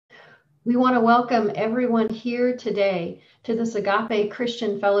We want to welcome everyone here today to this Agape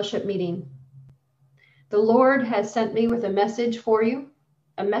Christian Fellowship meeting. The Lord has sent me with a message for you,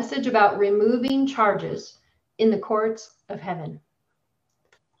 a message about removing charges in the courts of heaven.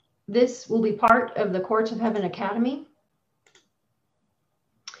 This will be part of the Courts of Heaven Academy.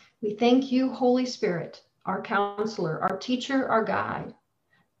 We thank you, Holy Spirit, our counselor, our teacher, our guide,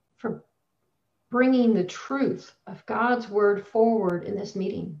 for bringing the truth of God's word forward in this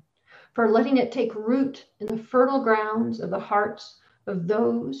meeting, for letting it take root in the fertile grounds of the hearts of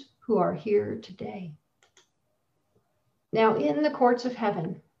those who are here today. Now, in the Courts of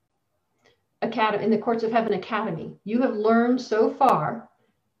Heaven Academy, you have learned so far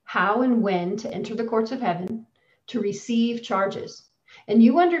how and when to enter the courts of heaven to receive charges. And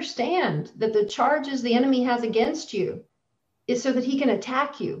you understand that the charges the enemy has against you is so that he can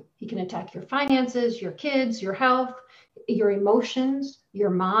attack you. He can attack your finances, your kids, your health, your emotions, your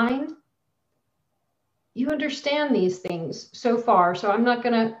mind. You understand these things so far, so I'm not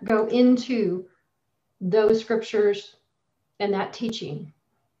going to go into those scriptures and that teaching.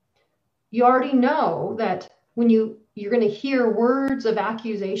 You already know that when you're going to hear words of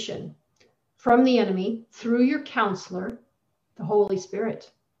accusation from the enemy through your counselor, the Holy Spirit.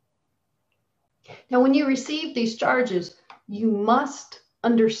 Now, when you receive these charges, you must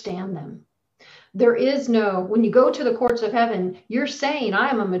understand them. When you go to the courts of heaven, you're saying, I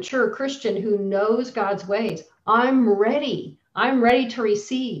am a mature Christian who knows God's ways. I'm ready. I'm ready to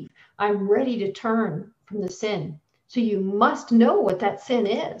receive. I'm ready to turn from the sin. So you must know what that sin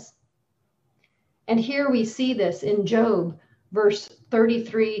is. And here we see this in Job, verse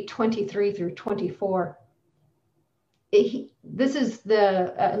 33, 23 through 24. This is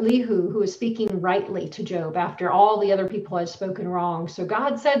the Elihu who is speaking rightly to Job after all the other people had spoken wrong. So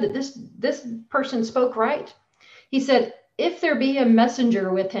God said that this person spoke right. He said, if there be a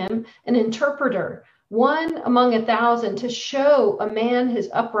messenger with him, an interpreter, one among 1,000 to show a man his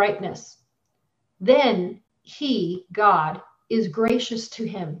uprightness, then he, God, is gracious to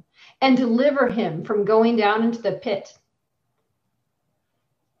him and deliver him from going down into the pit.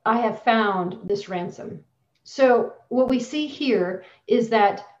 I have found this ransom. So what we see here is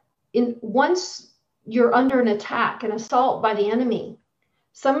that once you're under an attack, an assault by the enemy,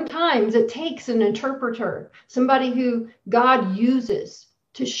 sometimes it takes an interpreter, somebody who God uses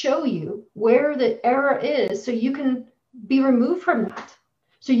to show you where the error is so you can be removed from that,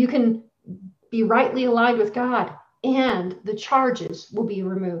 so you can be rightly aligned with God, and the charges will be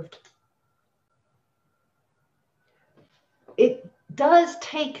removed. It does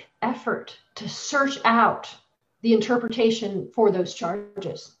take effort to search out the interpretation for those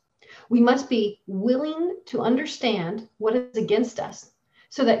charges. We must be willing to understand what is against us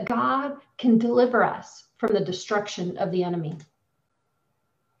so that God can deliver us from the destruction of the enemy.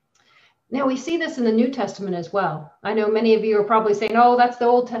 Now, we see this in the New Testament as well. I know many of you are probably saying, oh, that's the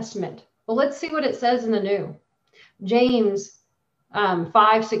Old Testament. Well, let's see what it says in the New. James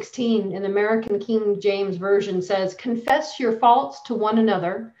 5:16 in the American King James Version says, confess your faults to one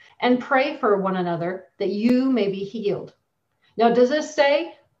another and pray for one another that you may be healed. Now, does this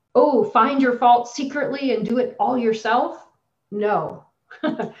say, oh, find your fault secretly and do it all yourself? No.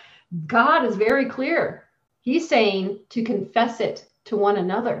 God is very clear. He's saying to confess it to one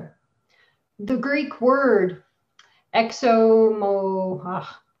another. The Greek word I'm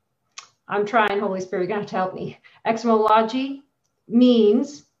trying, Holy Spirit, you're going to have to help me. Exomology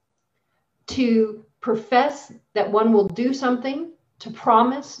means to profess that one will do something, to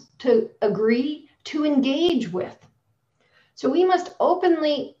promise, to agree, to engage with. So we must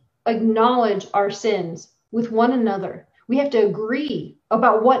openly acknowledge our sins with one another. We have to agree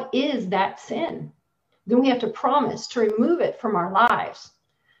about what is that sin. Then we have to promise to remove it from our lives.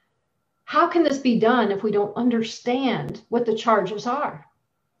 How can this be done if we don't understand what the charges are?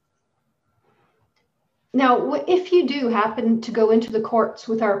 Now, if you do happen to go into the courts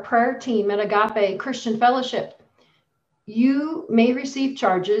with our prayer team at Agape Christian Fellowship, you may receive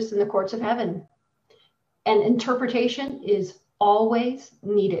charges in the courts of heaven, and interpretation is always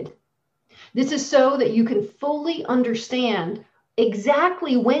needed. This is so that you can fully understand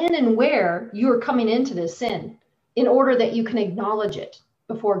exactly when and where you are coming into this sin, in order that you can acknowledge it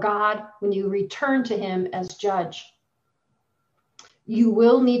before God when you return to him as judge. You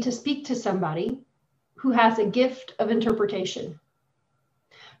will need to speak to somebody who has a gift of interpretation.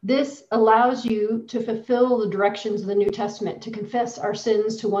 This allows you to fulfill the directions of the New Testament, to confess our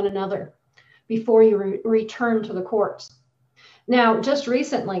sins to one another before you return to the courts. Now, just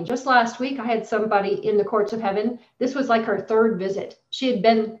recently, just last week, I had somebody in the courts of heaven. This was like her third visit. She had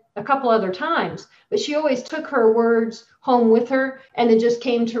been a couple other times, but she always took her words home with her and it just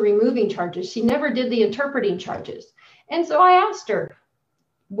came to removing charges. She never did the interpreting charges. And so I asked her,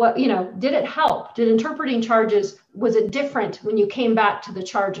 what, did it help? Did interpreting charges, was it different when you came back to the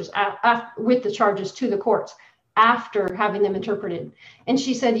charges with the charges to the courts after having them interpreted? And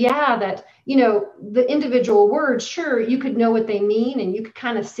she said, yeah, that, the individual words, sure, you could know what they mean and you could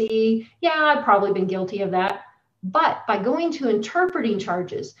kind of see, yeah, I've probably been guilty of that. But by going to interpreting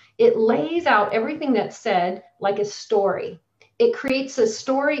charges, it lays out everything that's said like a story. It creates a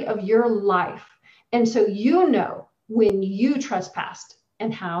story of your life. And so you know when you trespassed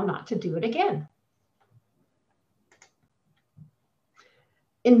and how not to do it again.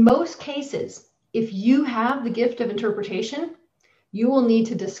 In most cases, if you have the gift of interpretation, you will need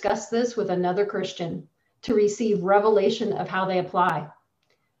to discuss this with another Christian to receive revelation of how they apply.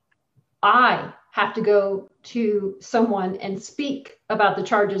 I have to go to someone and speak about the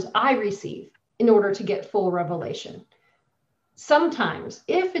charges I receive in order to get full revelation. Sometimes,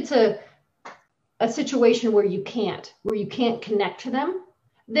 if it's a situation where you can't connect to them,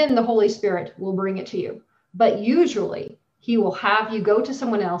 then the Holy Spirit will bring it to you. But usually he will have you go to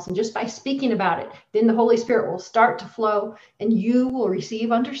someone else, and just by speaking about it, then the Holy Spirit will start to flow and you will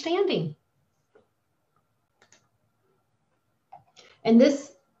receive understanding. And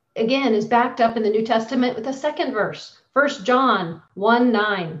this, again, is backed up in the New Testament with a second verse, 1 John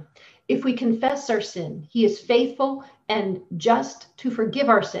 1:9. If we confess our sin, he is faithful and just to forgive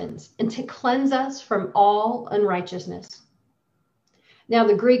our sins and to cleanse us from all unrighteousness. Now,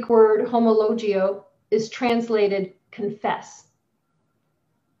 the Greek word homologio is translated confess.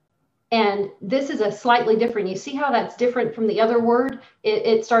 And this is a slightly different. You see how that's different from the other word?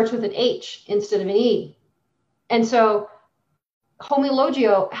 It starts with an H instead of an E. And so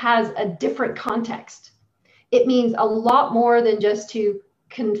homologio has a different context. It means a lot more than just to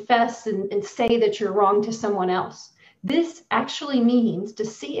confess and say that you're wrong to someone else. This actually means to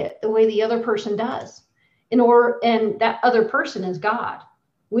see it the way the other person does. And that other person is God.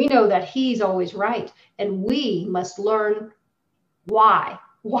 We know that he's always right, and we must learn why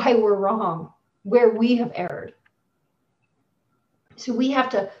we're wrong, where we have erred. So we have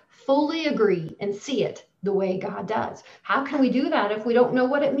to fully agree and see it the way God does. How can we do that if we don't know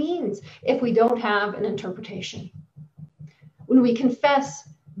what it means, if we don't have an interpretation? When we confess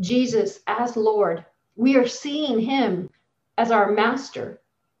Jesus as Lord, we are seeing him as our master,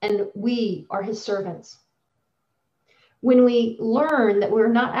 and we are his servants. When we learn that we're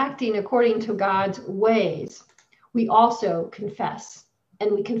not acting according to God's ways, we also confess.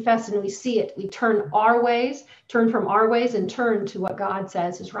 And we confess and we see it. We turn from our ways and turn to what God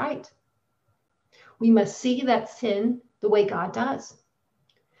says is right. We must see that sin the way God does.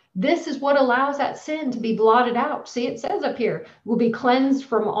 This is what allows that sin to be blotted out. See, it says up here, will be cleansed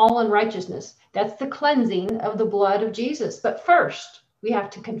from all unrighteousness. That's the cleansing of the blood of Jesus. But first, we have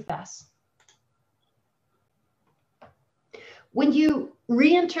to confess. When you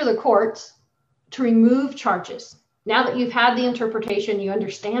re-enter the courts to remove charges, now that you've had the interpretation, you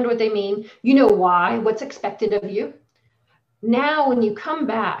understand what they mean, you know why, what's expected of you. Now, when you come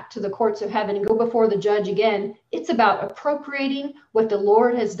back to the courts of heaven and go before the judge again, it's about appropriating what the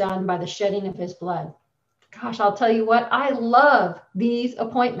Lord has done by the shedding of his blood. Gosh, I'll tell you what, I love these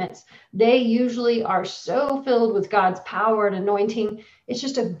appointments. They usually are so filled with God's power and anointing. It's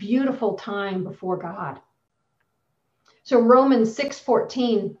just a beautiful time before God. So Romans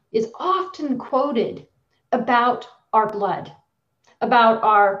 6:14 is often quoted about our blood, about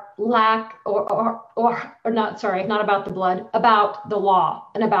our lack not about the blood, about the law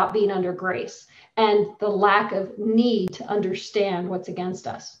and about being under grace and the lack of need to understand what's against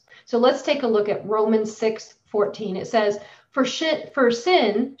us. So let's take a look at Romans 6:14. It says, for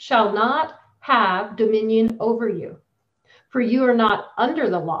sin shall not have dominion over you, for you are not under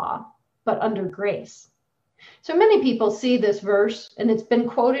the law, but under grace. So many people see this verse, and it's been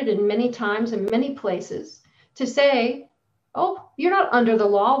quoted in many times in many places to say, oh, you're not under the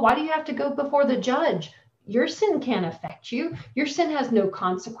law. Why do you have to go before the judge? Your sin can't affect you. Your sin has no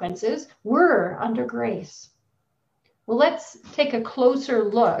consequences. We're under grace. Well, let's take a closer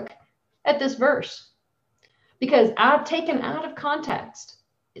look at this verse, because taken out of context,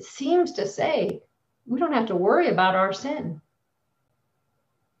 it seems to say we don't have to worry about our sin.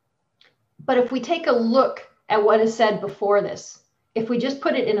 But if we take a look at what is said before this, if we just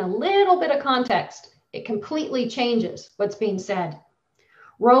put it in a little bit of context, it completely changes what's being said.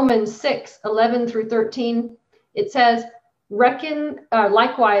 Romans 6:11 through 13, it says,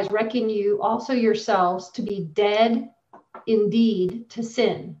 likewise reckon you also yourselves to be dead indeed to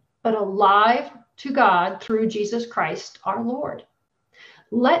sin, but alive to God through Jesus Christ our Lord.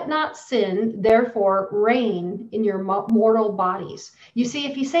 Let not sin, therefore, reign in your mortal bodies. You see,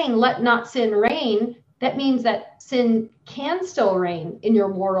 if he's saying let not sin reign, that means that sin can still reign in your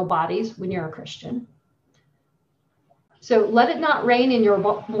mortal bodies when you're a Christian. So let it not reign in your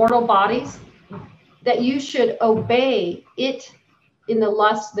mortal bodies, that you should obey it in the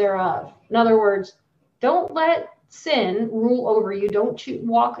lust thereof. In other words, don't let sin rule over you. Don't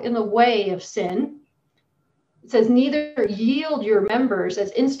walk in the way of sin. It says, neither yield your members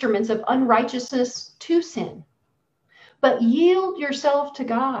as instruments of unrighteousness to sin, but yield yourself to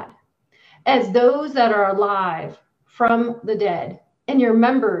God as those that are alive from the dead, and your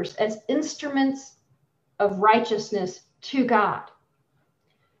members as instruments of righteousness to God.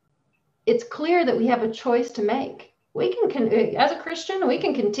 It's clear that we have a choice to make. We can, as a Christian, we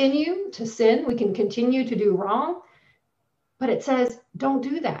can continue to sin. We can continue to do wrong. But it says, don't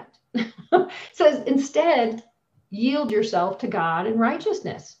do that. It says, instead, yield yourself to God in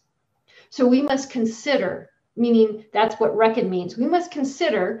righteousness. So we must consider, meaning that's what reckon means. We must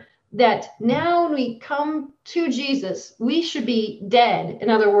consider that now when we come to Jesus, we should be dead. In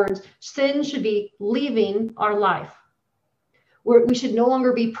other words, sin should be leaving our life. We should no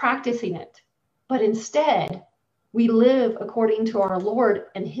longer be practicing it, but instead we live according to our Lord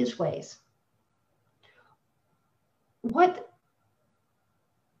and his ways. What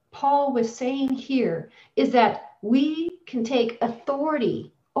Paul was saying here is that we can take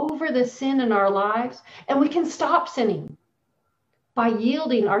authority over the sin in our lives, and we can stop sinning by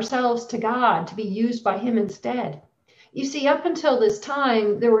yielding ourselves to God to be used by him instead. You see, up until this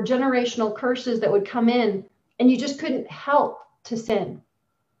time, there were generational curses that would come in, and you just couldn't help to sin.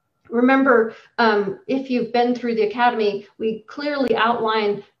 Remember, if you've been through the academy, we clearly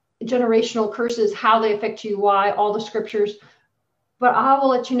outline generational curses, how they affect you, why, all the scriptures. But I will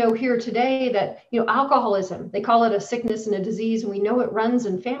let you know here today that, alcoholism, they call it a sickness and a disease, and we know it runs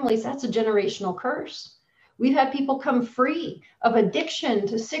in families. That's a generational curse. We've had people come free of addiction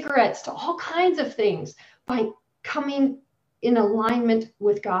to cigarettes, to all kinds of things by coming in alignment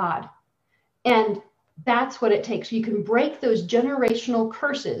with God. And that's what it takes. You can break those generational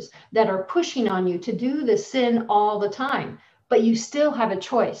curses that are pushing on you to do the sin all the time, but you still have a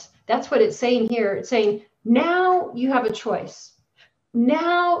choice. That's what it's saying here. It's saying, now you have a choice.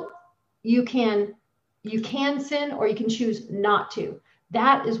 Now you can sin, or you can choose not to.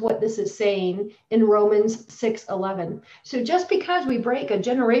 That is what this is saying in Romans 6:11. So just because we break a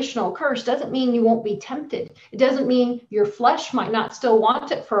generational curse doesn't mean you won't be tempted. It doesn't mean your flesh might not still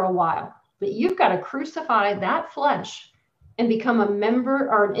want it for a while, but you've got to crucify that flesh and become a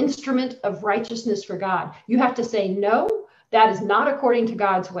member or an instrument of righteousness for God. You have to say, no, that is not according to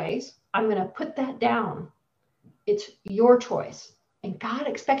God's ways. I'm going to put that down. It's your choice. And God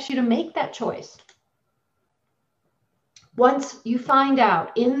expects you to make that choice. Once you find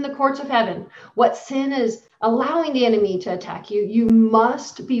out in the courts of heaven what sin is allowing the enemy to attack you, you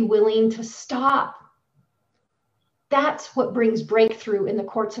must be willing to stop. That's what brings breakthrough in the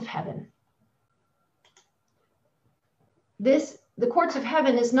courts of heaven. The courts of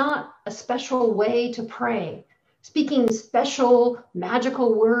heaven is not a special way to pray, speaking special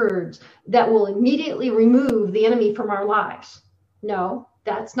magical words that will immediately remove the enemy from our lives. No,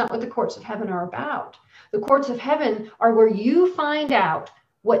 that's not what the courts of heaven are about. The courts of heaven are where you find out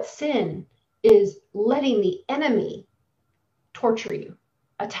what sin is letting the enemy torture you,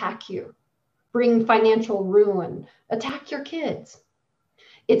 attack you, bring financial ruin, attack your kids.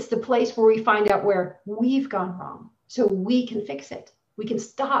 It's the place where we find out where we've gone wrong, so we can fix it. We can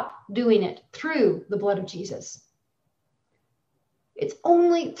stop doing it through the blood of Jesus. It's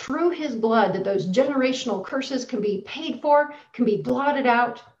only through his blood that those generational curses can be paid for, can be blotted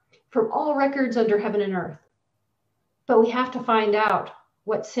out from all records under heaven and earth. But we have to find out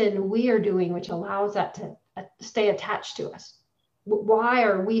what sin we are doing, which allows that to stay attached to us. Why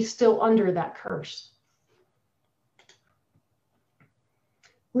are we still under that curse?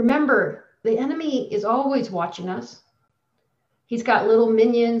 Remember, the enemy is always watching us. He's got little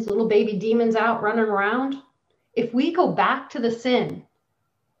minions, little baby demons out running around. If we go back to the sin,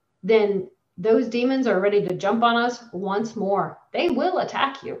 then those demons are ready to jump on us once more. They will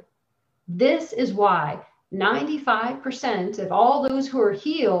attack you. This is why 95% of all those who are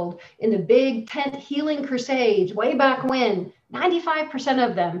healed in the big tent healing crusades way back when, 95%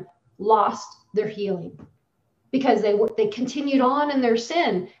 of them lost their healing because they continued on in their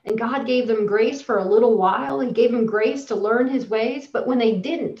sin, and God gave them grace for a little while. He gave them grace to learn his ways, but when they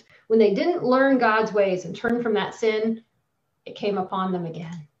didn't learn God's ways and turn from that sin, it came upon them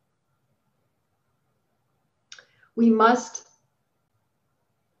again. We must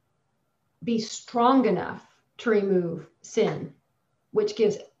be strong enough to remove sin. which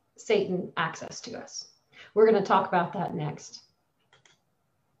gives Satan access to us. We're going to talk about that next.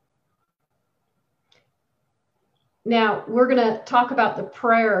 Now, we're going to talk about the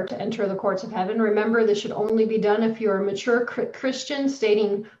prayer to enter the courts of heaven. Remember, this should only be done if you're a mature Christian,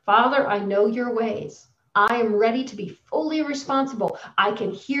 stating, Father, I know your ways. I am ready to be fully responsible. I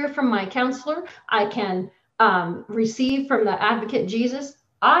can hear from my counselor. I can receive from the advocate Jesus.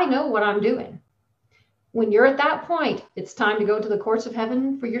 I know what I'm doing. When you're at that point, it's time to go to the courts of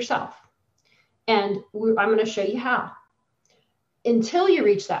heaven for yourself. And I'm going to show you how. Until you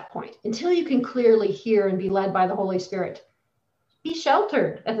reach that point, until you can clearly hear and be led by the Holy Spirit, be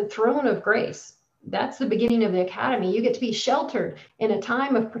sheltered at the throne of grace. That's the beginning of the academy. You get to be sheltered in a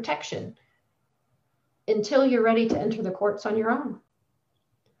time of protection until you're ready to enter the courts on your own.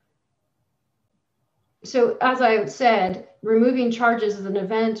 So as I said, removing charges is an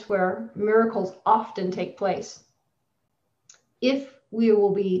event where miracles often take place. If we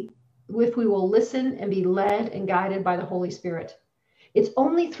will listen and be led and guided by the Holy Spirit. It's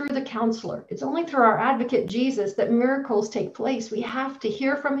only through the counselor, it's only through our advocate Jesus that miracles take place. We have to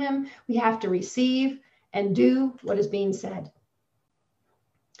hear from him, we have to receive and do what is being said.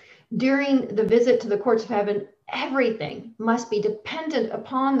 During the visit to the courts of heaven, everything must be dependent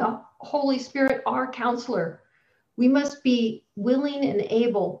upon the Holy Spirit, our counselor. We must be willing and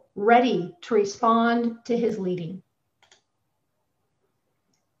able, ready to respond to his leading.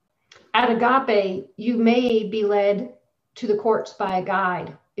 At Agape, you may be led to the courts by a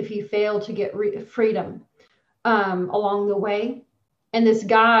guide if you fail to get freedom along the way. And this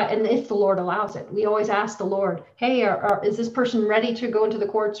guy, and if the Lord allows it, we always ask the Lord, hey, is this person ready to go into the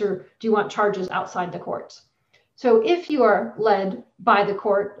courts, or do you want charges outside the courts? So if you are led by the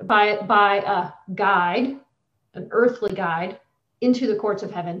court, by a guide, an earthly guide, into the courts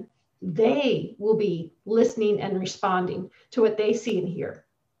of heaven, they will be listening and responding to what they see and hear.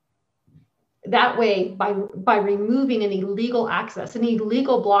 That way, by removing any legal access, any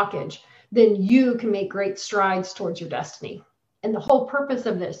legal blockage, then you can make great strides towards your destiny. And the whole purpose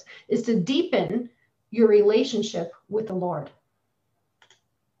of this is to deepen your relationship with the Lord.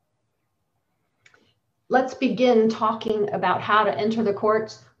 Let's begin talking about how to enter the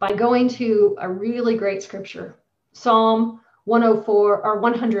courts by going to a really great scripture, Psalm 104 or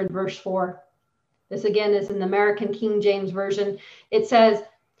 100 verse 4. This again is in the American King James Version. It says,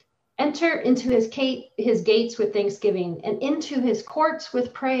 enter into his gates with thanksgiving and into his courts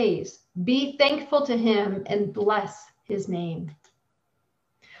with praise. Be thankful to him and bless his name.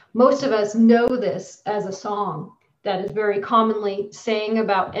 Most of us know this as a song that is very commonly sang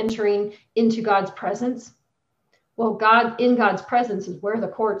about entering into God's presence. Well, in God's presence is where the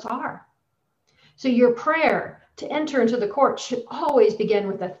courts are. So your prayer to enter into the courts should always begin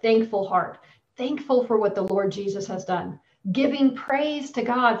with a thankful heart, thankful for what the Lord Jesus has done, giving praise to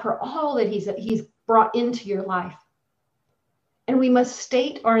God for all that he's brought into your life. And we must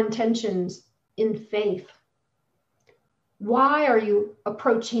state our intentions in faith. Why are you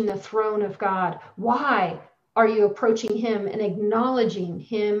approaching the throne of God? Why are you approaching him and acknowledging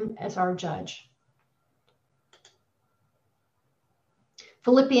him as our judge?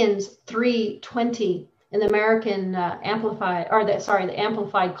 Philippians 3:20 in the American the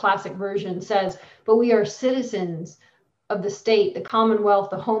Amplified Classic Version says, but we are citizens of the state, the commonwealth,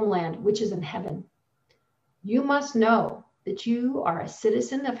 the homeland, which is in heaven. You must know that you are a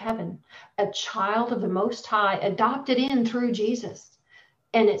citizen of heaven, a child of the Most High, adopted in through Jesus.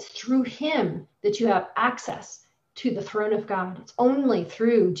 And it's through him that you have access to the throne of God. It's only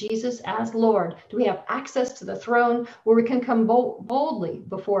through Jesus as Lord do we have access to the throne where we can come boldly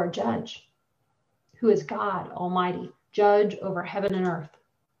before a judge who is God Almighty, judge over heaven and earth.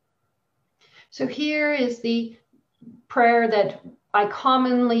 So here is the prayer that I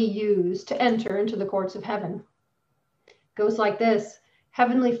commonly use to enter into the courts of heaven. It goes like this.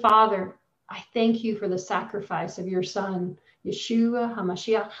 Heavenly Father, I thank you for the sacrifice of your Son, Yeshua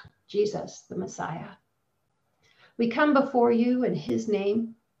HaMashiach, Jesus, the Messiah. We come before you in his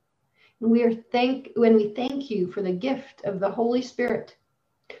name, and we thank you for the gift of the Holy Spirit,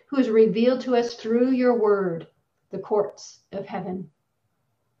 who is revealed to us through your word, the courts of heaven.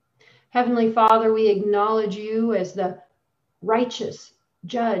 Heavenly Father, we acknowledge you as the righteous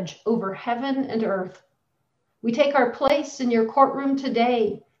judge over heaven and earth. We take our place in your courtroom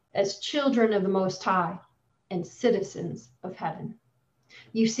today as children of the Most High and citizens of heaven.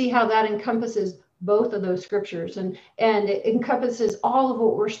 You see how that encompasses both of those scriptures, and it encompasses all of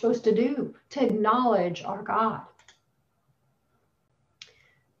what we're supposed to do to acknowledge our God.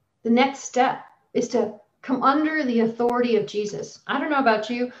 The next step is to come under the authority of Jesus. I don't know about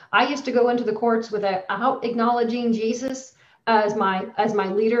you. I used to go into the courts without acknowledging Jesus as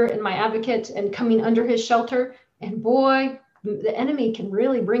my leader and my advocate and coming under his shelter. And boy, the enemy can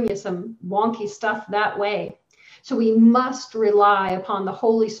really bring you some wonky stuff that way. So we must rely upon the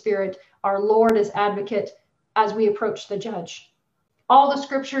Holy Spirit, our Lord as advocate, as we approach the judge. All the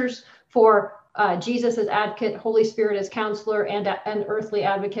scriptures for Jesus as advocate, Holy Spirit as counselor, and an earthly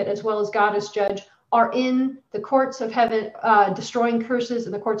advocate, as well as God as judge, are in the Courts of Heaven, Destroying Curses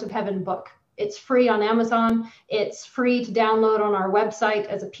in the Courts of Heaven book. It's free on Amazon. It's free to download on our website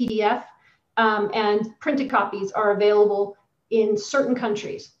as a PDF. And printed copies are available in certain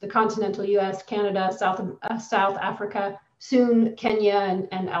countries, the continental US, Canada, South Africa, soon Kenya,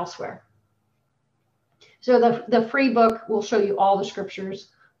 and elsewhere. So the free book will show you all the scriptures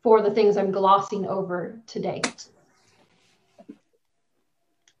for the things I'm glossing over today.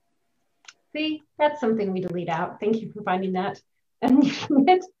 See, that's something we delete out. Thank you for finding that. And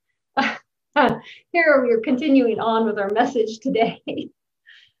here we are continuing on with our message today.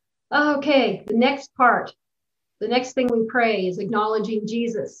 Okay, the next part, the next thing we pray is acknowledging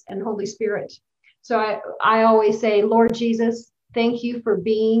Jesus and Holy Spirit. So I always say, Lord Jesus, thank you for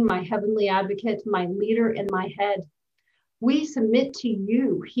being my heavenly advocate, my leader, and my head. We submit to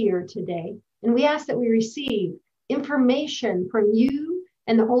you here today, and we ask that we receive information from you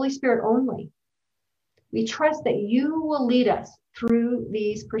and the Holy Spirit only. We trust that you will lead us through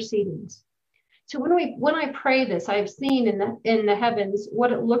these proceedings. So when I pray this, I've seen in the heavens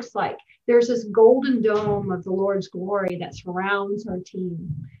what it looks like. There's this golden dome of the Lord's glory that surrounds our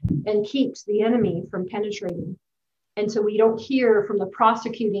team and keeps the enemy from penetrating. And so we don't hear from the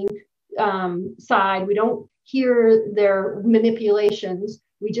prosecuting side. We don't hear their manipulations.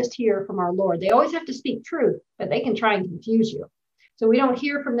 We just hear from our Lord. They always have to speak truth, but they can try and confuse you. So we don't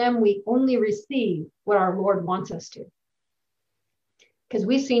hear from them. We only receive what our Lord wants us to. Because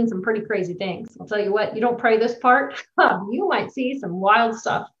we've seen some pretty crazy things. I'll tell you what, you don't pray this part, you might see some wild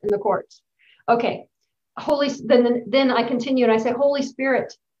stuff in the courts. Okay, then I continue and I say, Holy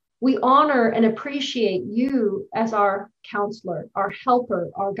Spirit, we honor and appreciate you as our counselor, our helper,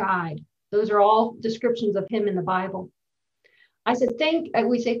 our guide. Those are all descriptions of him in the Bible. We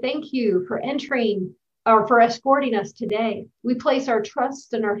say thank you for entering or for escorting us today. We place our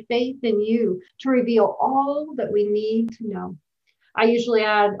trust and our faith in you to reveal all that we need to know. I usually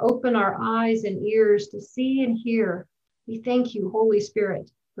add, open our eyes and ears to see and hear. We thank you, Holy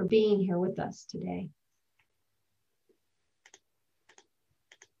Spirit, for being here with us today.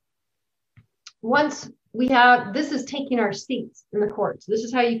 Once this is taking our seats in the courts. This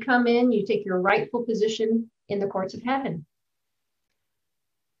is how you come in, you take your rightful position in the courts of heaven.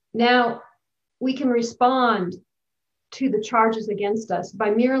 Now, we can respond to the charges against us by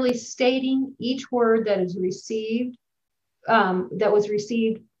merely stating each word that is received, that was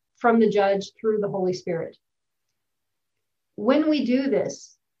received from the judge through the Holy Spirit. When we do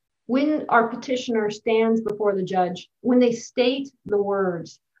this, when our petitioner stands before the judge, when they state the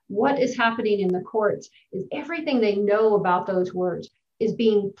words, what is happening in the courts is everything they know about those words is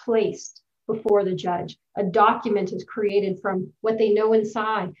being placed before the judge. A document is created from what they know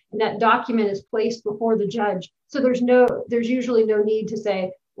inside, and that document is placed before the judge. So there's usually no need to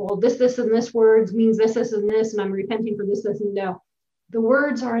say, well, this, and this words means this, and this, and I'm repenting for this, and no. The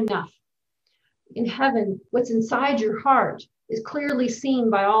words are enough. In heaven, what's inside your heart is clearly seen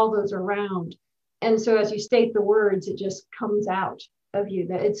by all those around. And so as you state the words, it just comes out of you,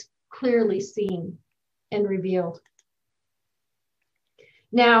 that it's clearly seen and revealed.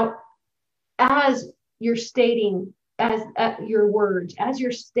 Now, as you're stating your words, as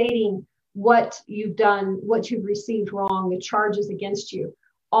you're stating what you've done, what you've received wrong, the charges against you,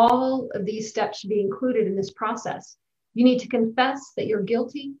 all of these steps should be included in this process. You need to confess that you're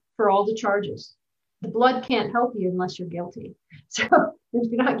guilty for all the charges. The blood can't help you unless you're guilty. So if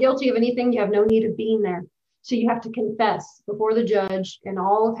you're not guilty of anything, you have no need of being there. So you have to confess before the judge and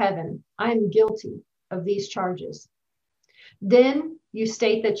all of heaven, I am guilty of these charges. Then you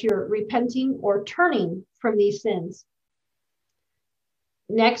state that you're repenting or turning from these sins.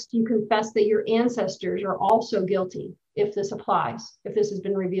 Next, you confess that your ancestors are also guilty, if this applies, if this has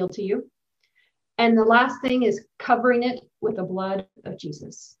been revealed to you. And the last thing is covering it with the blood of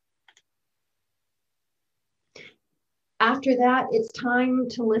Jesus. After that, it's time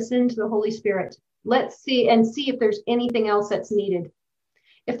to listen to the Holy Spirit. Let's see if there's anything else that's needed.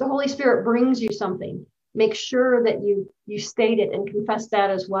 If the Holy Spirit brings you something, make sure that you state it and confess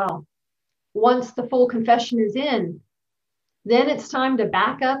that as well. Once the full confession is in, then it's time to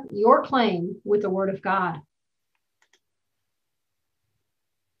back up your claim with the Word of God.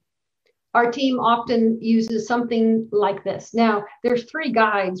 Our team often uses something like this. Now, there's 3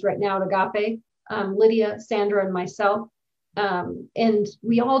 guides right now at Agape, Lydia, Sandra, and myself. And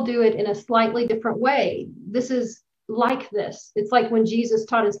we all do it in a slightly different way. This is like this. It's like when Jesus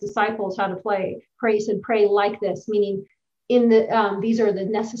taught his disciples how to pray, he said, pray like this, meaning these are the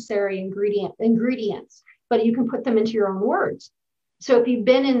necessary ingredients, but you can put them into your own words. So if you've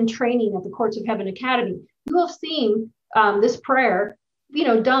been in training at the Courts of Heaven Academy, you will have seen this prayer,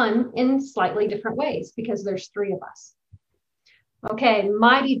 done in slightly different ways because there's three of us. Okay,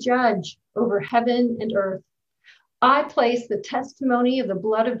 mighty judge over heaven and earth, I place the testimony of the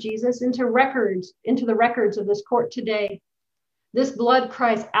blood of Jesus into the records of this court today. This blood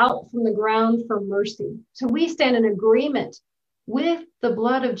cries out from the ground for mercy. So we stand in agreement with the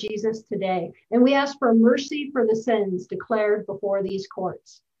blood of Jesus today, and we ask for mercy for the sins declared before these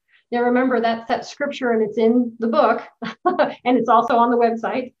courts. Now remember, that's that scripture, and it's in the book, and it's also on the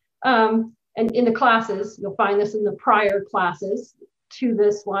website. And in the classes, you'll find this in the prior classes to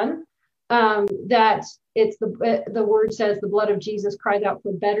this one, that it's the word says the blood of Jesus cries out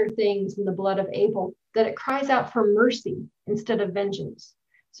for better things than the blood of Abel, that it cries out for mercy instead of vengeance.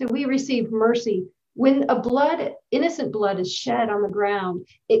 So we receive mercy. When innocent blood is shed on the ground,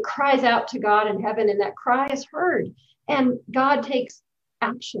 it cries out to God in heaven, and that cry is heard. And God takes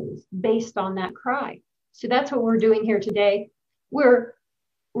actions based on that cry. So that's what we're doing here today. We're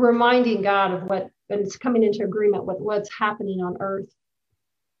reminding God of and it's coming into agreement with what's happening on earth.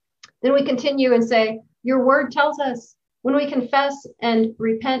 Then we continue and say, your word tells us when we confess and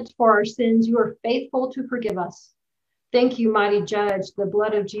repent for our sins, you are faithful to forgive us. Thank you, mighty judge. The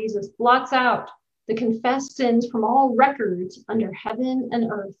blood of Jesus blots out the confessed sins from all records under heaven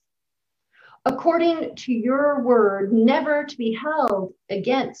and earth. According to your word, never to be held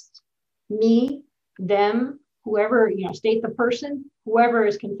against me, them, whoever, state the person, whoever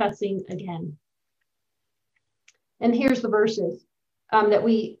is confessing again. And here's the verses that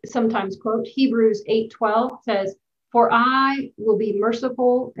we sometimes quote. Hebrews 8:12 says, for I will be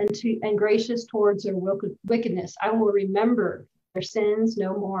merciful and gracious towards their wickedness. I will remember their sins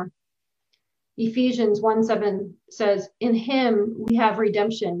no more. Ephesians 1:7 says, in him we have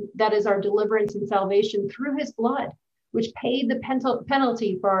redemption, that is our deliverance and salvation through his blood, which paid the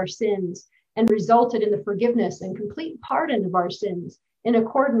penalty for our sins and resulted in the forgiveness and complete pardon of our sins in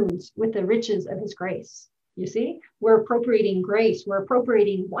accordance with the riches of his grace. You see, we're appropriating grace. We're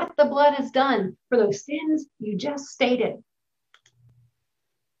appropriating what the blood has done for those sins you just stated.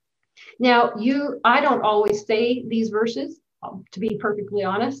 Now, I don't always say these verses, to be perfectly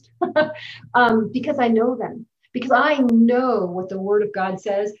honest, because I know them, because I know what the word of God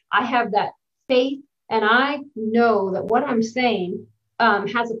says. I have that faith, and I know that what I'm saying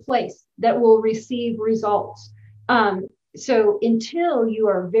has a place that will receive results. So until you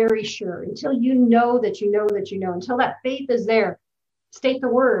are very sure, until you know that you know that you know, until that faith is there, state the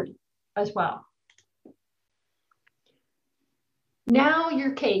word as well. Now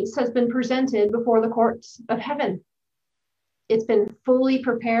your case has been presented before the courts of heaven. It's been fully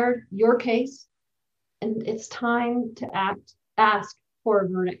prepared, your case, and it's time to ask for a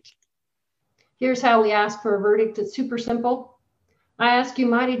verdict. Here's how we ask for a verdict. It's super simple. I ask you,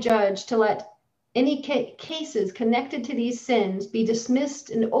 mighty judge, to let any cases connected to these sins be dismissed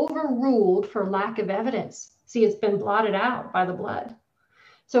and overruled for lack of evidence. See, it's been blotted out by the blood.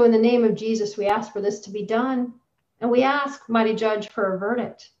 So in the name of Jesus, we ask for this to be done. And we ask, mighty judge, for a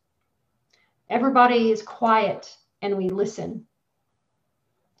verdict. Everybody is quiet and we listen.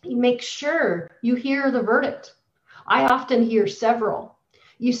 You make sure you hear the verdict. I often hear several.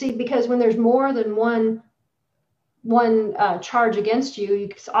 You see, because when there's more than one charge against you, you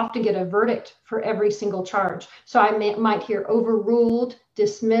often get a verdict for every single charge. So I might hear overruled,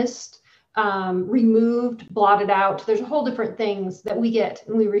 dismissed, removed, blotted out. There's a whole different things that we get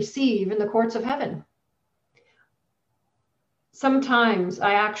and we receive in the courts of heaven. Sometimes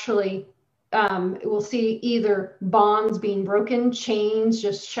I actually will see either bonds being broken, chains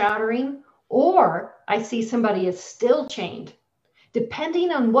just shattering, or I see somebody is still chained.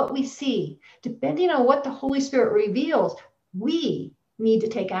 Depending on what we see, depending on what the Holy Spirit reveals, we need to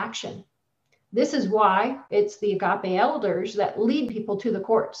take action. This is why it's the Agape elders that lead people to the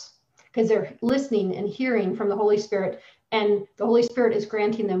courts, because they're listening and hearing from the Holy Spirit, and the Holy Spirit is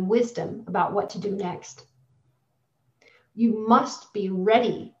granting them wisdom about what to do next. You must be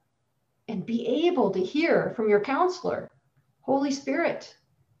ready and be able to hear from your counselor, Holy Spirit,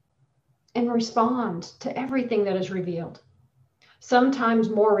 and respond to everything that is revealed. Sometimes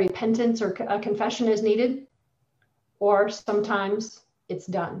more repentance or a confession is needed, or sometimes it's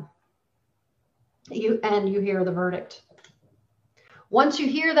done. You hear the verdict. Once you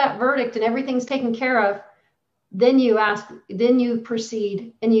hear that verdict and everything's taken care of, then you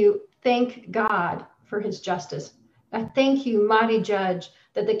proceed and you thank God for his justice. I thank you, mighty judge,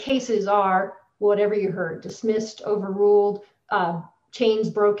 that the cases are whatever you heard, dismissed, overruled, chains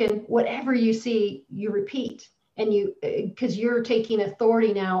broken, whatever you see, you repeat. And you, because you're taking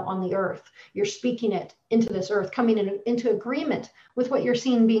authority now on the earth, you're speaking it into this earth, coming into agreement with what you're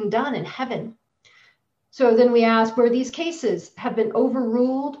seeing being done in heaven. So then we ask, where these cases have been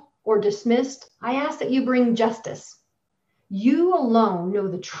overruled or dismissed, I ask that you bring justice. You alone know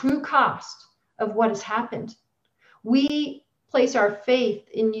the true cost of what has happened. We place our faith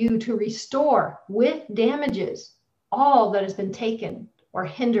in you to restore with damages all that has been taken or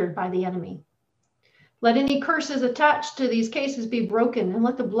hindered by the enemy. Let any curses attached to these cases be broken, and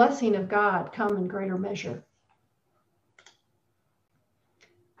let the blessing of God come in greater measure.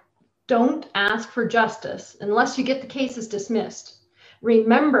 Don't ask for justice unless you get the cases dismissed.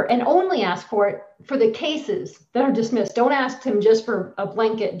 Remember, and only ask for it for the cases that are dismissed. Don't ask him just for a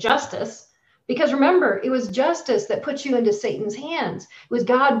blanket justice, because remember, it was justice that put you into Satan's hands. It was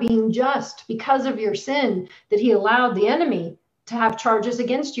God being just because of your sin that he allowed the enemy to have charges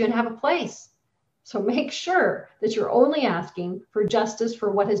against you and have a place. So make sure that you're only asking for justice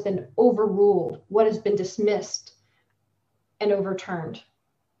for what has been overruled, what has been dismissed and overturned,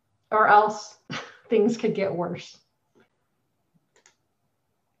 or else things could get worse.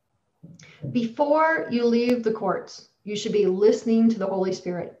 Before you leave the courts, you should be listening to the Holy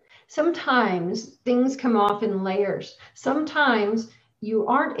Spirit. Sometimes things come off in layers. Sometimes you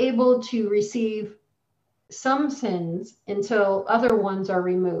aren't able to receive some sins until other ones are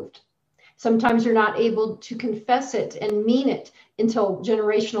removed. Sometimes you're not able to confess it and mean it until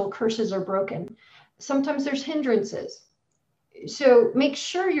generational curses are broken. Sometimes there's hindrances. So make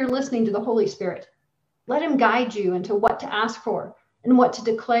sure you're listening to the Holy Spirit. Let him guide you into what to ask for and what to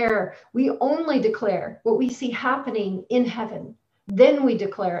declare. We only declare what we see happening in heaven. Then we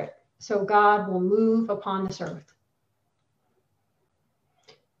declare it, so God will move upon this earth.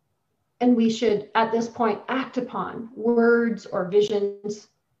 And we should, at this point, act upon words or visions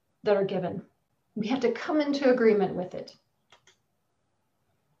that are given. We have to come into agreement with it.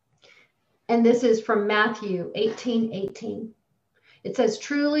 And this is from Matthew 18:18. It says,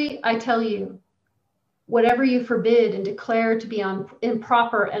 "Truly, I tell you, whatever you forbid and declare to be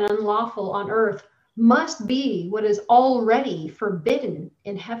improper and unlawful on earth must be what is already forbidden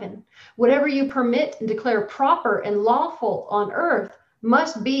in heaven. Whatever you permit and declare proper and lawful on earth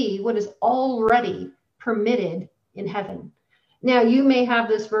must be what is already permitted in heaven." Now, you may have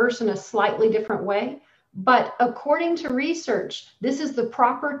this verse in a slightly different way, but according to research, this is the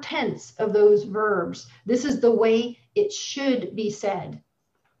proper tense of those verbs. This is the way it should be said.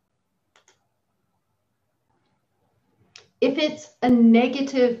 If it's a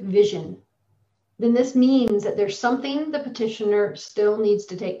negative vision, then this means that there's something the petitioner still needs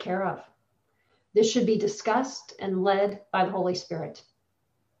to take care of. This should be discussed and led by the Holy Spirit.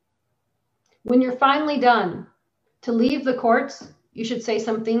 When you're finally done to leave the courts, you should say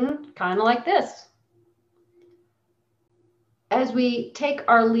something kind of like this. As we take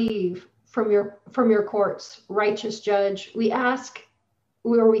our leave from your courts, righteous judge, we ask,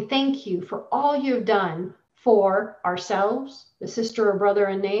 or we thank you for all you have done for ourselves, the sister or brother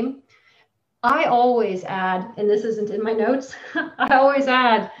in name. I always add, and this isn't in my notes, I always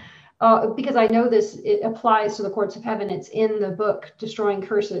add, because I know this, it applies to the courts of heaven. It's in the book, Destroying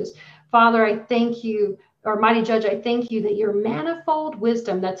Curses. Father, I thank you, or mighty judge, I thank you that your manifold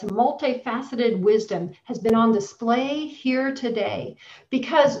wisdom, that's multifaceted wisdom, has been on display here today,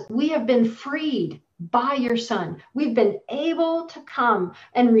 because we have been freed by your Son. We've been able to come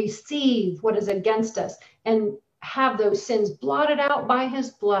and receive what is against us and have those sins blotted out by his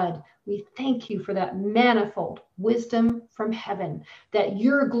blood. We thank you for that manifold wisdom from heaven, that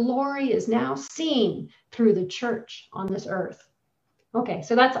your glory is now seen through the church on this earth. Okay,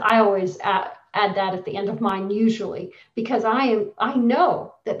 so I always add that at the end of mine usually, because I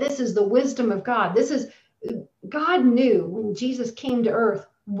know that this is the wisdom of God. God knew when Jesus came to earth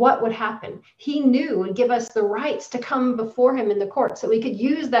what would happen. He knew and give us the rights to come before him in the court so we could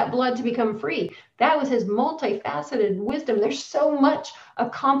use that blood to become free. That was his multifaceted wisdom. There's so much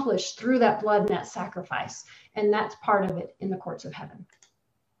accomplished through that blood and that sacrifice, and that's part of it in the courts of heaven.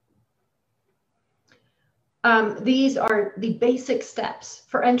 These are the basic steps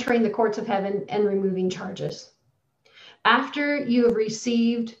for entering the courts of heaven and removing charges. After you have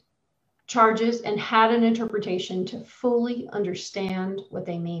received charges and had an interpretation to fully understand what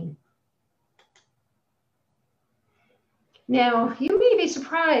they mean. Now, you may be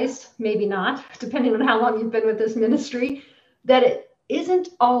surprised, maybe not, depending on how long you've been with this ministry, that it isn't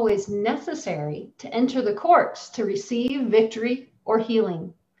always necessary to enter the courts to receive victory or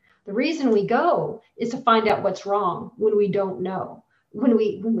healing. The reason we go is to find out what's wrong when we don't know. When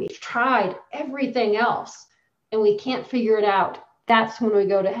we've tried everything else and we can't figure it out, that's when we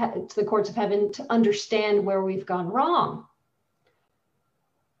go to the courts of heaven to understand where we've gone wrong.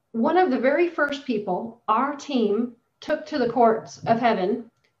 One of the very first people our team took to the courts of heaven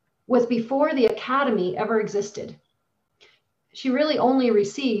was before the academy ever existed. She really only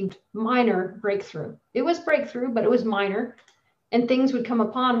received minor breakthrough. It was breakthrough, but it was minor, and things would come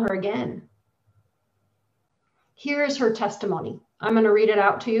upon her again. Here is her testimony. I'm going to read it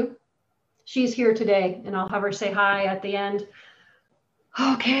out to you. She's here today, and I'll have her say hi at the end.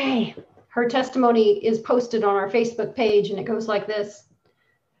 Okay. Her testimony is posted on our Facebook page, and it goes like this.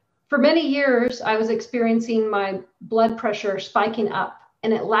 For many years, I was experiencing my blood pressure spiking up,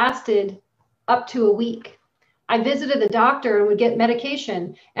 and it lasted up to a week. I visited the doctor and would get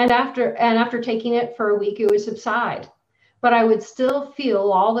medication, and after taking it for a week, it would subside. But I would still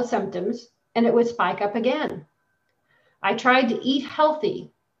feel all the symptoms, and it would spike up again. I tried to eat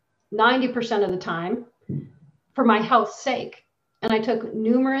healthy 90% of the time for my health's sake, and I took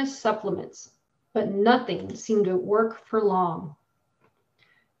numerous supplements, but nothing seemed to work for long.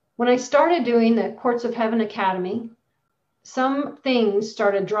 When I started doing the Courts of Heaven Academy, some things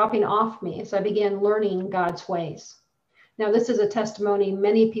started dropping off me as I began learning God's ways. Now, this is a testimony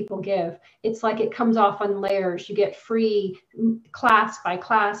many people give. It's like it comes off on layers. You get free class by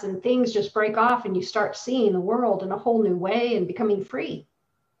class, and things just break off, and you start seeing the world in a whole new way and becoming free.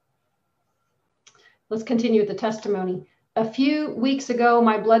 Let's continue with the testimony. A few weeks ago,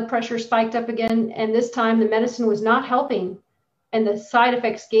 my blood pressure spiked up again, and this time the medicine was not helping, and the side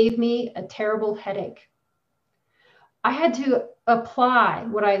effects gave me a terrible headache. I had to apply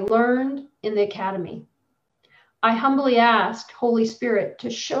what I learned in the academy. I humbly asked Holy Spirit to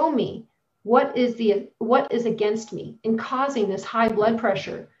show me what is against me in causing this high blood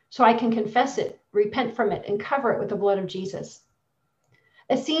pressure, so I can confess it, repent from it, and cover it with the blood of Jesus.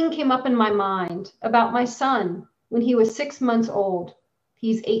 A scene came up in my mind about my son when he was 6 months old.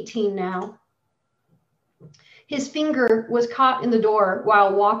 He's 18 now. His finger was caught in the door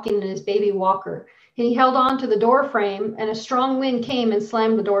while walking in his baby walker. And he held on to the door frame, and a strong wind came and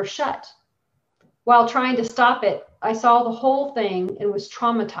slammed the door shut. While trying to stop it, I saw the whole thing and was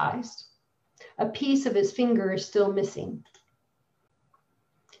traumatized. A piece of his finger is still missing.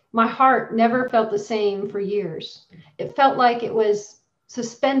 My heart never felt the same for years. It felt like it was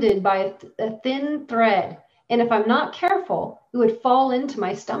suspended by a thin thread, and if I'm not careful, it would fall into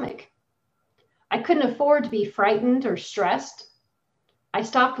my stomach. I couldn't afford to be frightened or stressed. I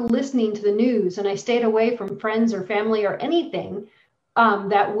stopped listening to the news, and I stayed away from friends or family or anything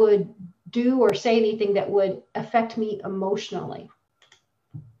that would do or say anything that would affect me emotionally.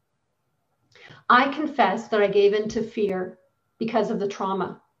 I confess that I gave in to fear because of the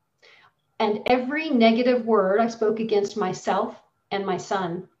trauma, and every negative word I spoke against myself and my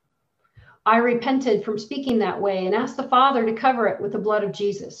son. I repented from speaking that way and asked the Father to cover it with the blood of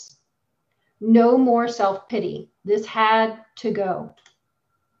Jesus. No more self-pity. This had to go.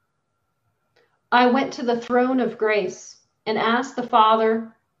 I went to the throne of grace and asked the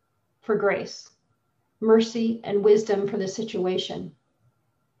Father for grace, mercy, and wisdom for the situation.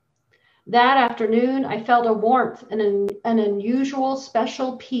 That afternoon, I felt a warmth and an unusual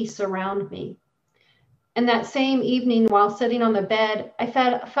special peace around me. And that same evening, while sitting on the bed, I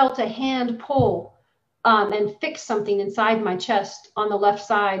felt a hand pull and fix something inside my chest on the left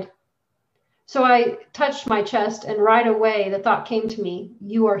side. So I touched my chest, and right away the thought came to me,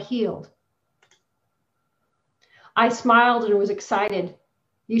 "You are healed." I smiled and was excited.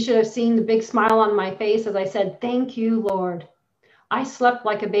 You should have seen the big smile on my face as I said, "Thank you, Lord." I slept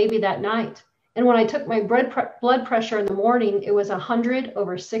like a baby that night. And when I took my blood pressure in the morning, it was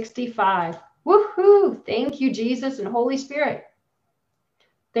 100/65. Woohoo! Thank you, Jesus and Holy Spirit.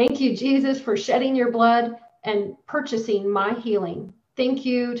 Thank you, Jesus, for shedding your blood and purchasing my healing. Thank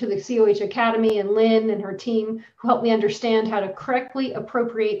you to the COH Academy and Lynn and her team who helped me understand how to correctly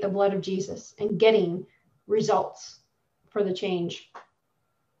appropriate the blood of Jesus and getting results for the change.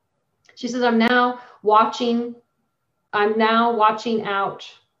 She says, I am watching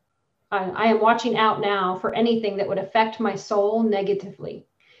out. I am watching out now for anything that would affect my soul negatively,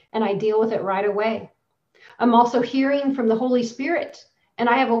 and I deal with it right away. I'm also hearing from the Holy Spirit, and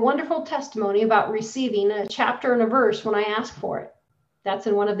I have a wonderful testimony about receiving a chapter and a verse when I ask for it. That's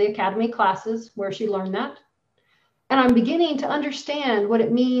in one of the Academy classes where she learned that. And I'm beginning to understand what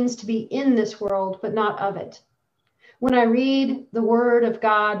it means to be in this world, but not of it. When I read the Word of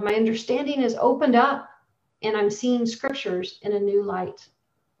God, my understanding is opened up, and I'm seeing scriptures in a new light.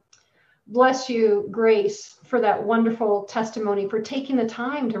 Bless you, Grace, for that wonderful testimony, for taking the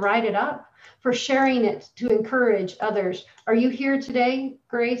time to write it up, for sharing it to encourage others. Are you here today,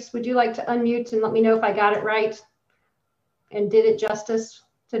 Grace? Would you like to unmute and let me know if I got it right and did it justice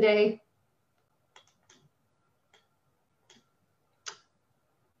today?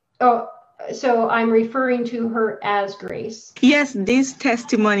 Oh, so I'm referring to her as Grace. Yes, this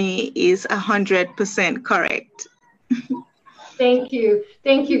testimony is 100% correct. Thank you.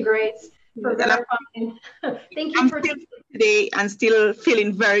 Thank you, Grace, for verifying. Thank you for today and still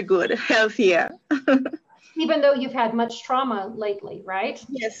feeling very good, healthier. Even though you've had much trauma lately, right?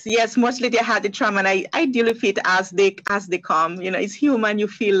 Yes, mostly they had the trauma, and I deal with it as they come. You know, it's human, you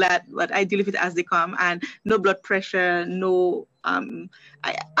feel that, but I deal with it as they come, and no blood pressure, no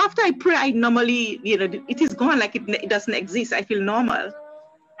after I pray, I normally, you know, it is gone, like it doesn't exist. I feel normal.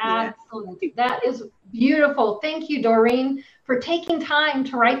 Excellent. Yeah. That is beautiful. Thank you, Doreen, for taking time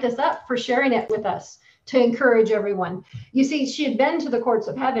to write this up, for sharing it with us to encourage everyone. You see, she had been to the courts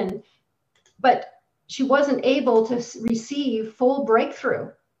of heaven, but she wasn't able to receive full breakthrough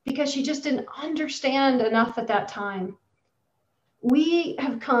because she just didn't understand enough at that time. We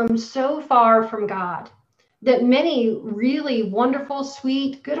have come so far from God that many really wonderful,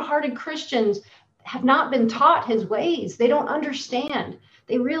 sweet, good-hearted Christians have not been taught his ways. They don't understand.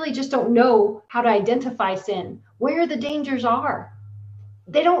 They really just don't know how to identify sin, where the dangers are.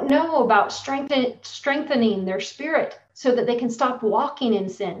 They don't know about strengthening their spirit so that they can stop walking in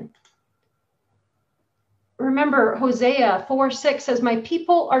sin. Remember, Hosea 4:6 says, "My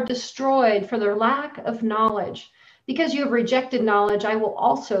people are destroyed for their lack of knowledge. Because you have rejected knowledge, I will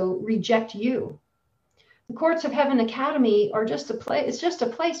also reject you." The Courts of Heaven Academy are just a place. It's just a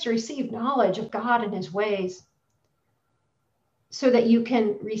place to receive knowledge of God and his ways so that you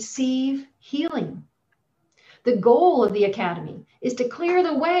can receive healing. The goal of the academy is to clear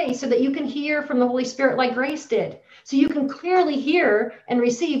the way so that you can hear from the Holy Spirit like Grace did. So you can clearly hear and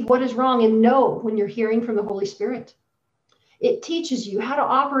receive what is wrong and know when you're hearing from the Holy Spirit. It teaches you how to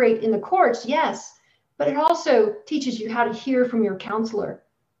operate in the courts, yes, but it also teaches you how to hear from your counselor.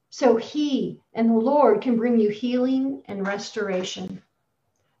 So he and the Lord can bring you healing and restoration.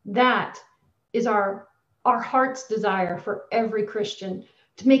 That is our heart's desire for every Christian,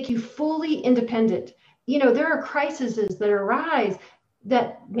 to make you fully independent. You know, there are crises that arise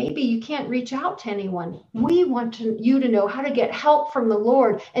that maybe you can't reach out to anyone. We want you to know how to get help from the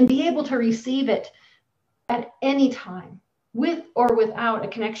Lord and be able to receive it at any time, with or without a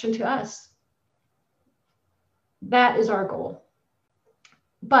connection to us. That is our goal.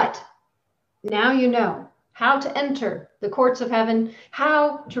 But now you know how to enter the courts of heaven,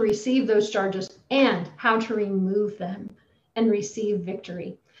 how to receive those charges, and how to remove them and receive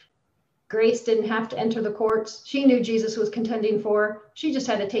victory. Grace didn't have to enter the courts. She knew Jesus was contending for her. She just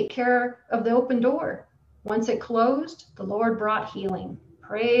had to take care of the open door. Once it closed, the Lord brought healing.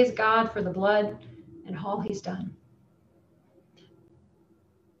 Praise God for the blood and all he's done.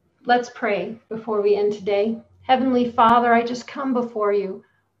 Let's pray before we end today. Heavenly Father, I just come before you.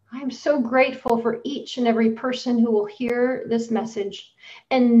 I'm so grateful for each and every person who will hear this message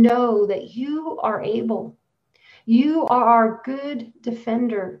and know that you are able. You are our good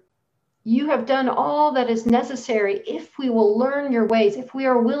defender. You have done all that is necessary if we will learn your ways, if we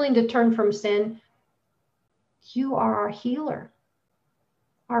are willing to turn from sin. You are our healer,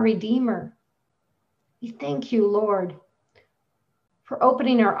 our redeemer. We thank you, Lord, for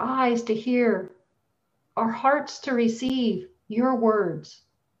opening our eyes to hear, our hearts to receive your words,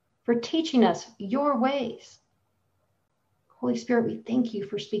 for teaching us your ways. Holy Spirit, we thank you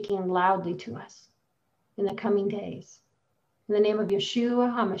for speaking loudly to us in the coming days. In the name of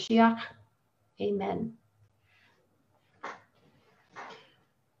Yeshua HaMashiach, amen.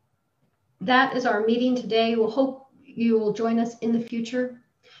 That is our meeting today. We'll hope you will join us in the future.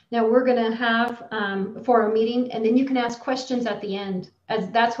 Now we're going to have for our meeting, and then you can ask questions at the end. As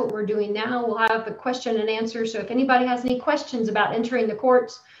that's what we're doing now. We'll have a question and answer. So if anybody has any questions about entering the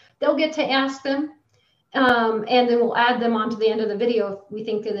courts, they'll get to ask them. And then we'll add them onto the end of the video if we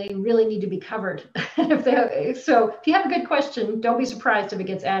think that they really need to be covered. So if you have a good question, don't be surprised if it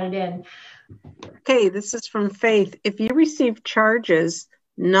gets added in. Okay, this is from Faith. If you receive charges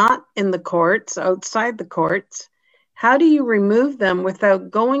not in the courts, outside the courts, how do you remove them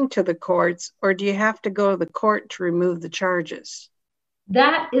without going to the courts, or do you have to go to the court to remove the charges?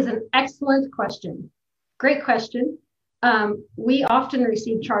 That is an excellent question. Great question. We often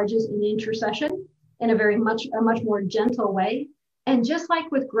receive charges in intercession in a much more gentle way. And just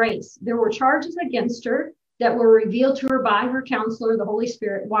like with Grace, there were charges against her that were revealed to her by her counselor, the Holy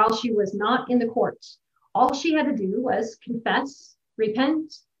Spirit, while she was not in the courts. All she had to do was confess,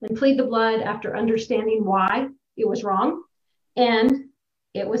 repent, and plead the blood after understanding why it was wrong, and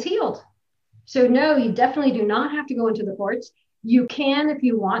it was healed. So no, you definitely do not have to go into the courts. You can if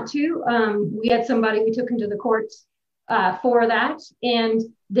you want to. We had somebody, we took him to the courts for that, and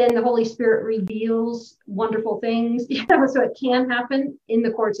then the Holy Spirit reveals wonderful things. So it can happen in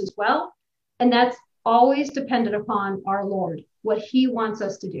the courts as well. And that's always dependent upon our Lord, what he wants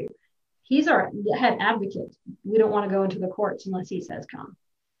us to do. He's our head advocate. We don't want to go into the courts unless he says come.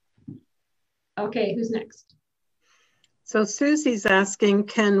 Okay, who's next? So Susie's asking,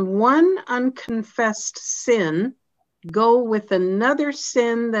 can one unconfessed sin go with another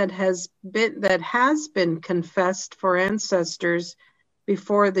sin that has been confessed for ancestors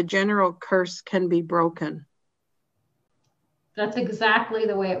before the general curse can be broken? That's exactly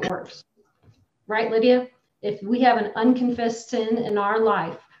the way it works. Right, Lydia? If we have an unconfessed sin in our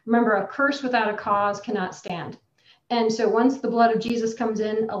life, remember, a curse without a cause cannot stand. And so once the blood of Jesus comes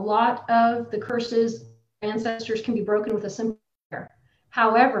in, a lot of the curses ancestors can be broken with a simple prayer.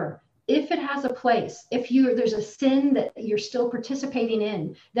 However, if it has a place, if there's a sin that you're still participating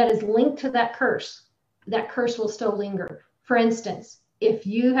in that is linked to that curse will still linger. For instance, if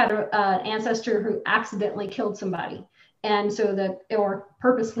you had an ancestor who accidentally killed somebody, and so or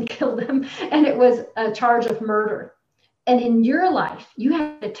purposely killed them, and it was a charge of murder, and in your life you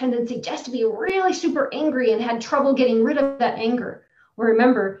had a tendency just to be really super angry and had trouble getting rid of that anger. Well,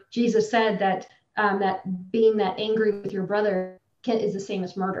 remember, Jesus said that that being that angry with your brother is the same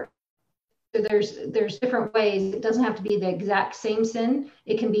as murder. So there's different ways. It doesn't have to be the exact same sin.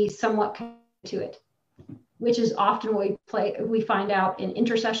 It can be somewhat connected to it, which is often what we find out in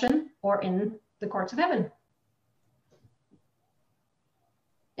intercession or in the courts of heaven.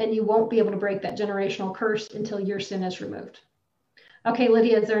 And you won't be able to break that generational curse until your sin is removed. Okay,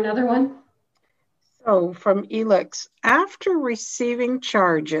 Lydia, is there another one? So from Elix, after receiving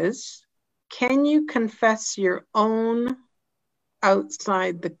charges, can you confess your own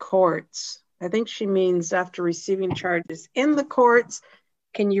outside the courts? I think she means after receiving charges in the courts,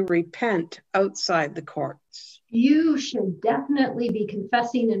 can you repent outside the courts? You should definitely be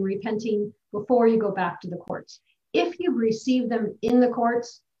confessing and repenting before you go back to the courts. If you've received them in the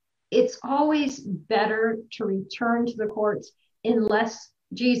courts, it's always better to return to the courts unless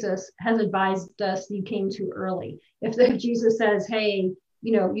Jesus has advised us you came too early. If Jesus says, hey,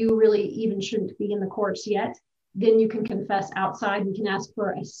 you really even shouldn't be in the courts yet, then you can confess outside. You can ask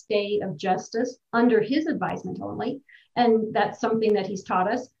for a stay of justice under his advisement only. And that's something that he's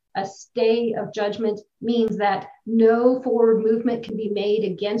taught us. A stay of judgment means that no forward movement can be made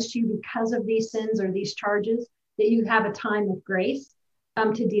against you because of these sins or these charges, that you have a time of grace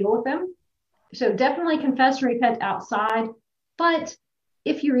to deal with them. So definitely confess and repent outside. But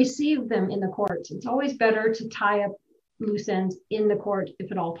if you receive them in the courts, it's always better to tie up loose ends in the court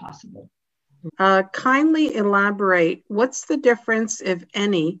if at all possible. Kindly elaborate, what's the difference, if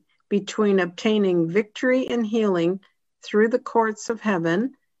any, between obtaining victory and healing through the courts of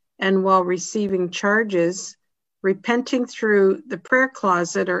heaven and while receiving charges, repenting through the prayer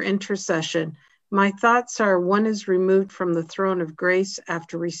closet or intercession? My thoughts are one is removed from the throne of grace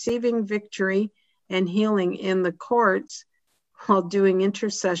after receiving victory and healing in the courts, while doing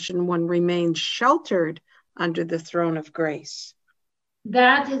intercession, one remains sheltered under the throne of grace.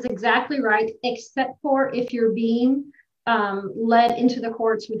 That is exactly right, except for if you're being led into the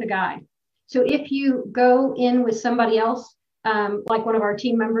courts with a guide. So if you go in with somebody else, like one of our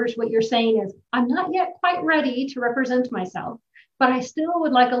team members, what you're saying is, I'm not yet quite ready to represent myself, but I still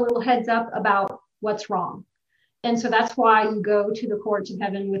would like a little heads up about what's wrong. And so that's why you go to the courts of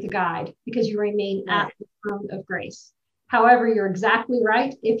heaven with a guide, because you remain at the throne of grace. However, you're exactly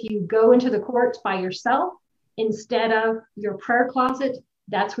right. If you go into the courts by yourself instead of your prayer closet,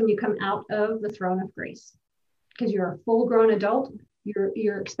 that's when you come out of the throne of grace, because you're a full-grown adult.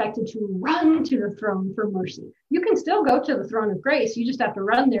 You're expected to run to the throne for mercy. You can still go to the throne of grace. You just have to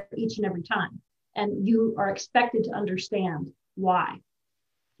run there each and every time. And you are expected to understand why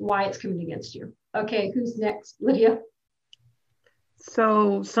it's coming against you. Okay, who's next? Lydia?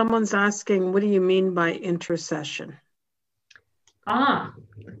 So someone's asking, what do you mean by intercession?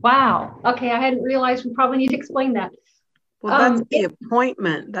 Wow. Okay, I hadn't realized we probably need to explain that. Well, that's the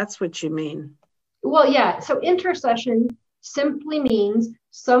appointment. That's what you mean. Well, yeah. So intercession simply means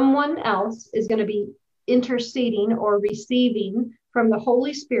someone else is going to be interceding or receiving from the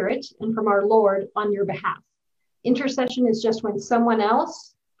Holy Spirit and from our Lord on your behalf. Intercession is just when someone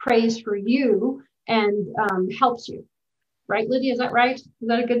else prays for you and helps you. Right, Lydia? Is that right? Is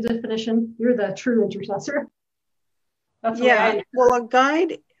that a good definition? You're the true intercessor. That's well,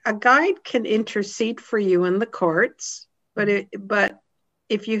 a guide can intercede for you in the courts, but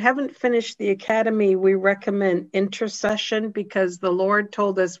if you haven't finished the academy, we recommend intercession because the Lord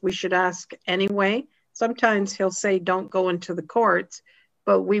told us we should ask anyway. Sometimes he'll say, don't go into the courts,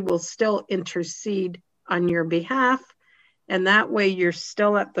 but we will still intercede on your behalf. And that way you're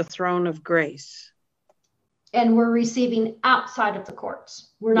still at the throne of grace. And we're receiving outside of the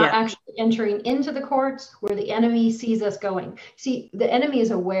courts. We're not actually entering into the courts where the enemy sees us going. See, the enemy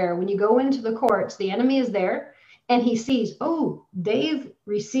is aware. When you go into the courts, the enemy is there and he sees, oh, they've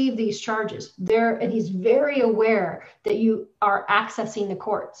received these charges there. And he's very aware that you are accessing the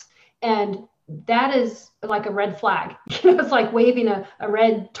courts. And that is like a red flag. It's like waving a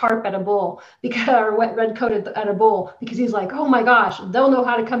red tarp at a bull because, or wet red coat at a bull, because he's like, oh my gosh, they'll know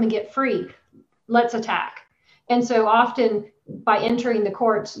how to come and get free. Let's attack. And so often by entering the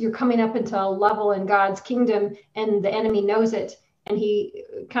courts, you're coming up into a level in God's kingdom and the enemy knows it. And he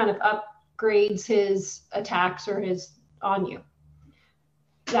kind of upgrades his attacks or his on you.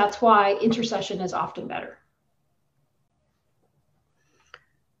 That's why intercession is often better.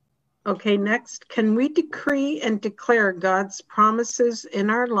 Okay, next, can we decree and declare God's promises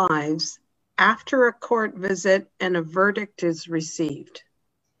in our lives after a court visit and a verdict is received?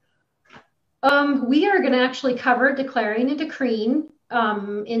 We are going to actually cover declaring and decreeing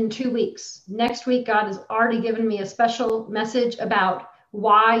in 2 weeks. Next week, God has already given me a special message about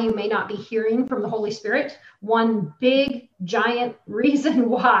why you may not be hearing from the Holy Spirit. One big, giant reason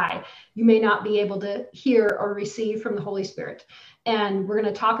why you may not be able to hear or receive from the Holy Spirit. And we're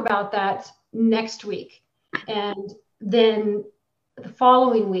going to talk about that next week. And then the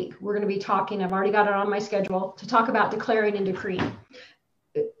following week, we're going to be talking, I've already got it on my schedule, to talk about declaring and decreeing.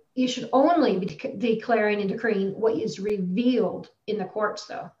 You should only be declaring and decreeing what is revealed in the courts,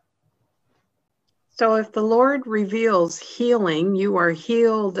 though. So if the Lord reveals healing, you are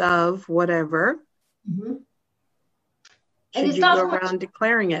healed of whatever. Mm-hmm. Should you go around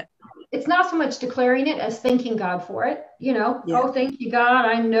declaring it? It's not so much declaring it as thanking God for it. You know, oh, thank you, God.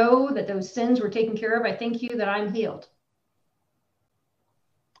 I know that those sins were taken care of. I thank you that I'm healed.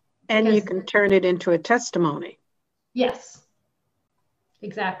 And you can turn it into a testimony. Yes.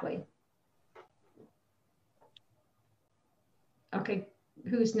 Exactly. Okay,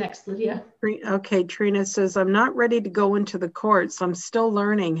 who's next, Lydia? Okay, Trina says, I'm not ready to go into the courts. I'm still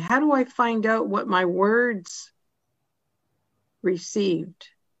learning. How do I find out what my words received?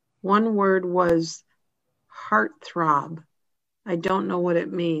 One word was heartthrob. I don't know what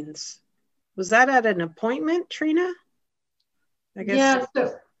it means. Was that at an appointment, Trina? I guess. Yeah.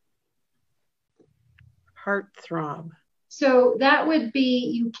 So, heartthrob. So that would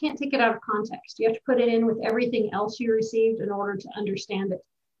be, you can't take it out of context. You have to put it in with everything else you received in order to understand it.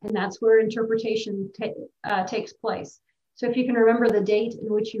 And that's where interpretation takes place. So if you can remember the date in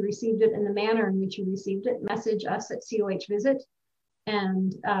which you received it and the manner in which you received it, message us at COH Visit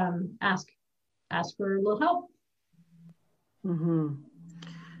and ask for a little help. Mm-hmm.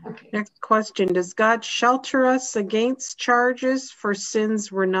 Okay. Next question. Does God shelter us against charges for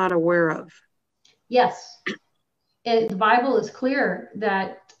sins we're not aware of? Yes. The Bible is clear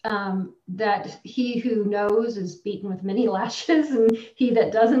that that he who knows is beaten with many lashes, and he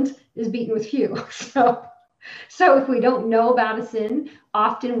that doesn't is beaten with few. So if we don't know about a sin,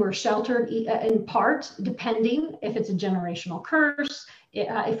 often we're sheltered in part, depending if it's a generational curse,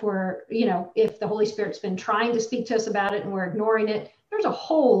 if we're, if the Holy Spirit's been trying to speak to us about it and we're ignoring it. There's a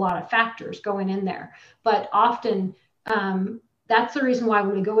whole lot of factors going in there, but often that's the reason why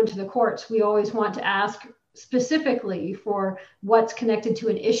when we go into the courts, we always want to ask specifically for what's connected to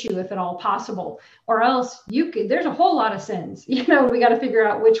an issue, if at all possible, or else there's a whole lot of sins, we got to figure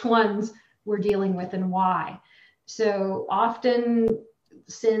out which ones we're dealing with and why. So often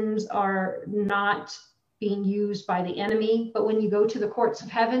sins are not being used by the enemy, but when you go to the courts of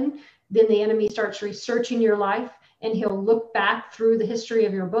heaven, then the enemy starts researching your life and he'll look back through the history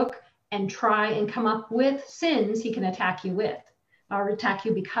of your book and try and come up with sins he can attack you with or attack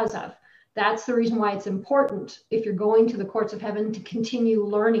you because of. That's the reason why it's important, if you're going to the courts of heaven, to continue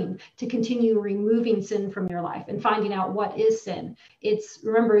learning, to continue removing sin from your life and finding out what is sin.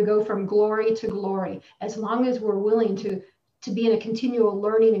 Remember, we go from glory to glory. As long as we're willing to be in a continual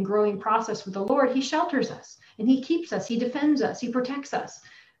learning and growing process with the Lord, he shelters us and he keeps us, he defends us, he protects us.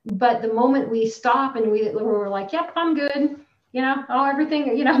 But the moment we stop and we're like, yep, I'm good.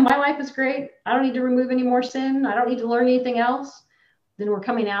 Everything, my life is great. I don't need to remove any more sin. I don't need to learn anything else. Then we're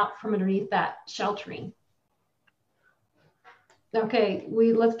coming out from underneath that sheltering. Okay,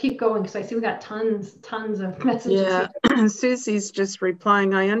 let's keep going because I see we got tons of messages. Yeah, Susie's just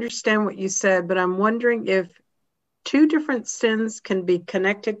replying, I understand what you said, but I'm wondering if two different sins can be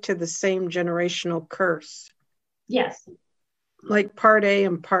connected to the same generational curse. Yes. Like part A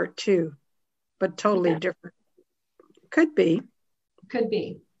and part 2, but totally different. Could be. Could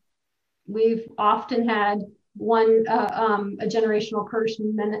be. We've often had a generational curse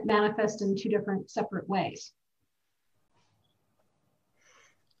manifest in 2 different separate ways.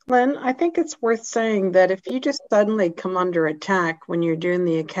 Lynn, I think it's worth saying that if you just suddenly come under attack when you're doing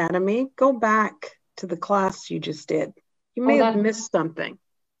the academy, go back to the class you just did. You may have missed something.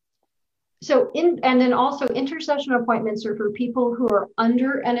 So, and then also intercession appointments are for people who are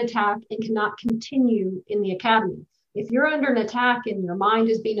under an attack and cannot continue in the academy. If you're under an attack and your mind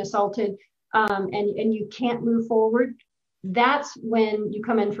is being assaulted, and you can't move forward, that's when you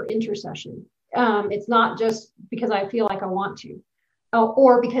come in for intercession. It's not just because I feel like I want to,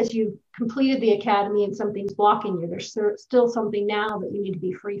 or because you completed the academy and something's blocking you. There's still something now that you need to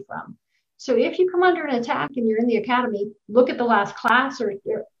be free from. So if you come under an attack and you're in the academy, look at the last class or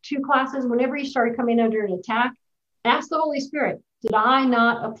 2 classes. Whenever you start coming under an attack, ask the Holy Spirit, did I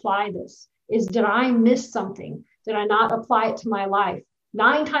not apply this? Did I miss something? Did I not apply it to my life?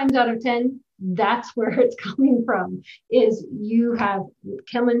 9 times out of 10, that's where it's coming from, is you have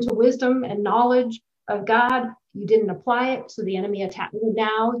come into wisdom and knowledge of God. You didn't apply it, so the enemy attacked.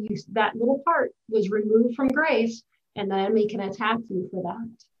 Now that little part was removed from grace, and the enemy can attack you for that.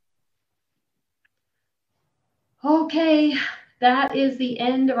 Okay, that is the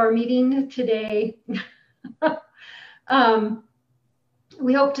end of our meeting today.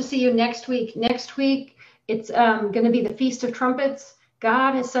 We hope to see you next week. Next week, it's going to be the Feast of Trumpets.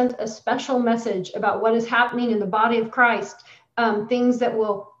 God has sent a special message about what is happening in the body of Christ, things that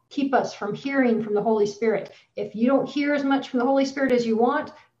will keep us from hearing from the Holy Spirit. If you don't hear as much from the Holy Spirit as you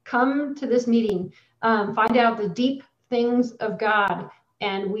want, come to this meeting, find out the deep things of God,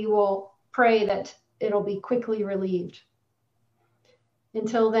 and we will pray that it'll be quickly relieved.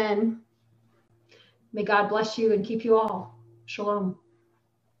 Until then, may God bless you and keep you all. Shalom.